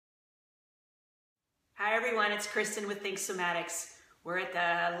Hi everyone, it's Kristen with Somatics. We're at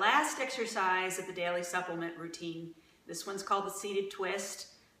the last exercise of the daily supplement routine. This one's called the seated twist.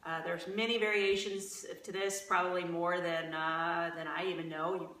 There's many variations to this, probably more than I even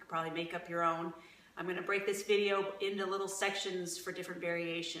know. You could probably make up your own. I'm going to break this video into little sections for different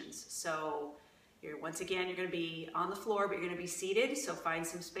variations. So once again, you're going to be on the floor, but you're going to be seated. So find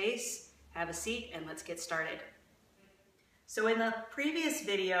some space, have a seat, and let's get started. So in the previous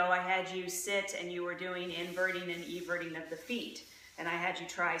video, I had you sit and you were doing inverting and everting of the feet. And I had you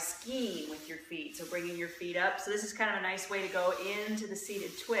try skiing with your feet, so bringing your feet up. So this is kind of a nice way to go into the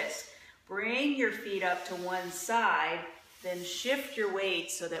seated twist. Bring your feet up to one side, then shift your weight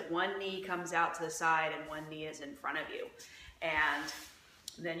so that one knee comes out to the side and one knee is in front of you. And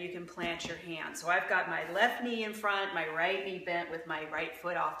then you can plant your hands. So I've got my left knee in front, my right knee bent with my right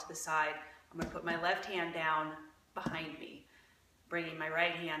foot off to the side. I'm going to put my left hand down behind me, bringing my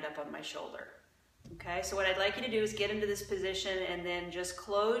right hand up on my shoulder. Okay, so what I'd like you to do is get into this position and then just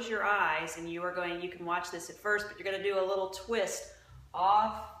close your eyes, and you can watch this at first, but you're going to do a little twist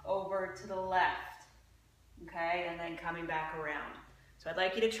off over to the left, okay, and then coming back around. So I'd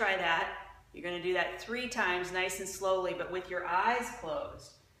like you to try that. You're going to do that 3 times nice and slowly, but with your eyes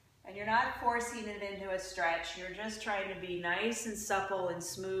closed. And you're not forcing it into a stretch. You're just trying to be nice and supple and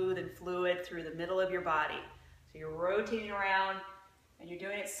smooth and fluid through the middle of your body. So you're rotating around and you're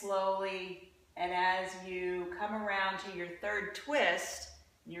doing it slowly, and as you come around to your third twist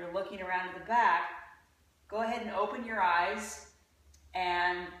and you're looking around at the back, go ahead and open your eyes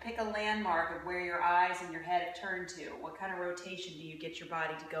and pick a landmark of where your eyes and your head have turned to. What kind of rotation do you get your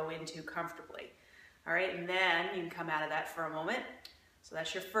body to go into comfortably? All right, and then you can come out of that for a moment. So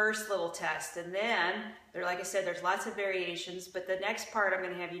that's your first little test. And then, like I said, there's lots of variations, but the next part I'm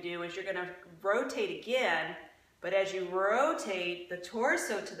going to have you do is you're going to rotate again. But as you rotate the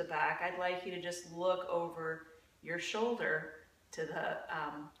torso to the back, I'd like you to just look over your shoulder to the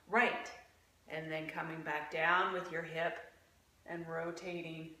right, and then coming back down with your hip and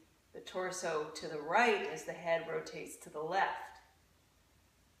rotating the torso to the right as the head rotates to the left.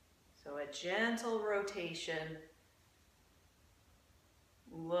 So a gentle rotation,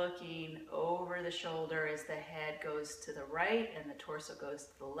 looking over the shoulder as the head goes to the right and the torso goes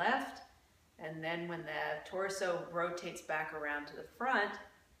to the left. And then when the torso rotates back around to the front,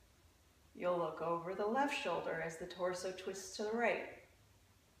 you'll look over the left shoulder as the torso twists to the right.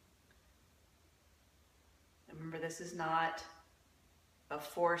 Remember, this is not a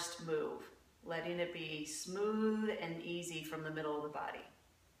forced move, letting it be smooth and easy from the middle of the body.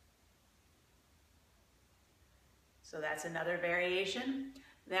 So that's another variation.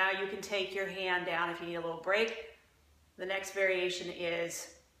 Now you can take your hand down if you need a little break. The next variation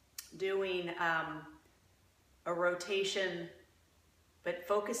is doing a rotation, but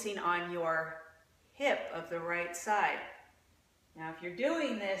focusing on your hip of the right side. Now, if you're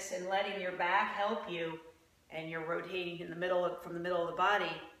doing this and letting your back help you, and you're rotating in the middle from the middle of the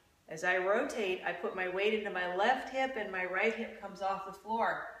body, as I rotate, I put my weight into my left hip and my right hip comes off the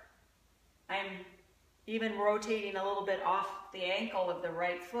floor. I'm even rotating a little bit off the ankle of the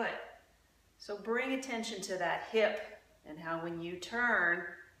right foot. So bring attention to that hip and how when you turn,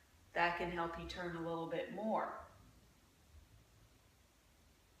 that can help you turn a little bit more.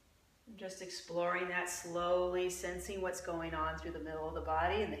 Just exploring that slowly, sensing what's going on through the middle of the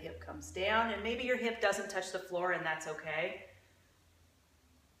body, and the hip comes down, and maybe your hip doesn't touch the floor, and that's okay.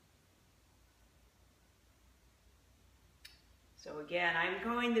 So again, I'm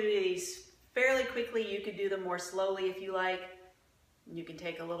going to do these fairly quickly. You could do them more slowly if you like. You can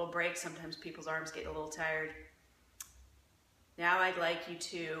take a little break. Sometimes people's arms get a little tired. Now I'd like you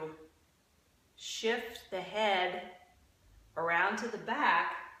to shift the head around to the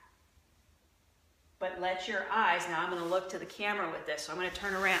back, but let your eyes, now I'm going to look to the camera with this, so I'm going to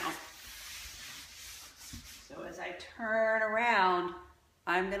turn around. So as I turn around,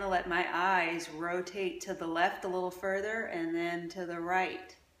 I'm going to let my eyes rotate to the left a little further and then to the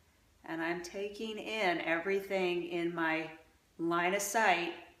right. And I'm taking in everything in my line of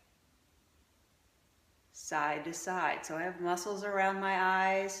sight, side to side. So I have muscles around my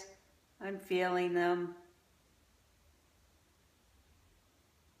eyes. I'm feeling them.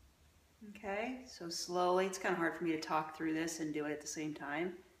 Okay, so slowly, it's kind of hard for me to talk through this and do it at the same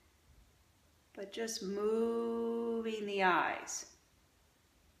time, but just moving the eyes.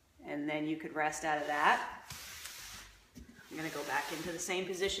 And then you could rest out of that. I'm going to go back into the same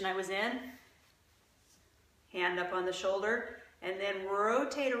position I was in. Hand up on the shoulder, and then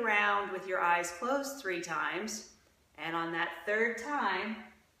rotate around with your eyes closed 3 times. And on that third time,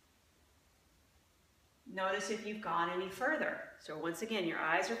 notice if you've gone any further. So once again, your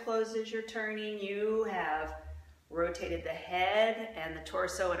eyes are closed as you're turning. You have rotated the head and the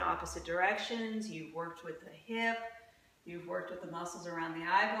torso in opposite directions. You've worked with the hip. You've worked with the muscles around the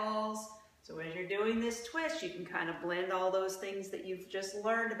eyeballs. So as you're doing this twist, you can kind of blend all those things that you've just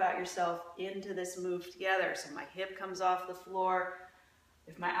learned about yourself into this move together. So my hip comes off the floor.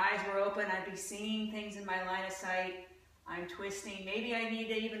 If my eyes were open, I'd be seeing things in my line of sight. I'm twisting. Maybe I need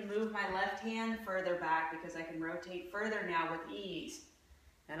to even move my left hand further back because I can rotate further now with ease.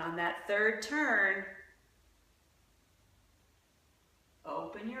 And on that third turn,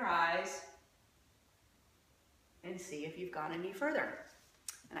 open your eyes and see if you've gone any further.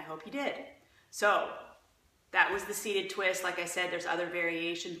 And I hope you did. So that was the seated twist. Like I said, there's other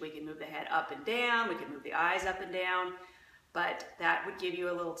variations. We can move the head up and down. We can move the eyes up and down. But that would give you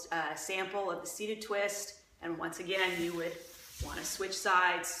a little sample of the seated twist. And once again, you would want to switch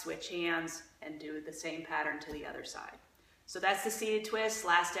sides, switch hands, and do the same pattern to the other side. So that's the seated twist,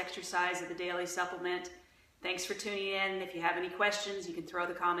 last exercise of the daily supplement. Thanks for tuning in. If you have any questions, you can throw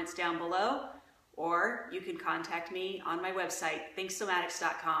the comments down below, or you can contact me on my website,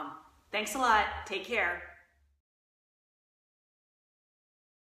 thinksomatics.com. Thanks a lot. Take care.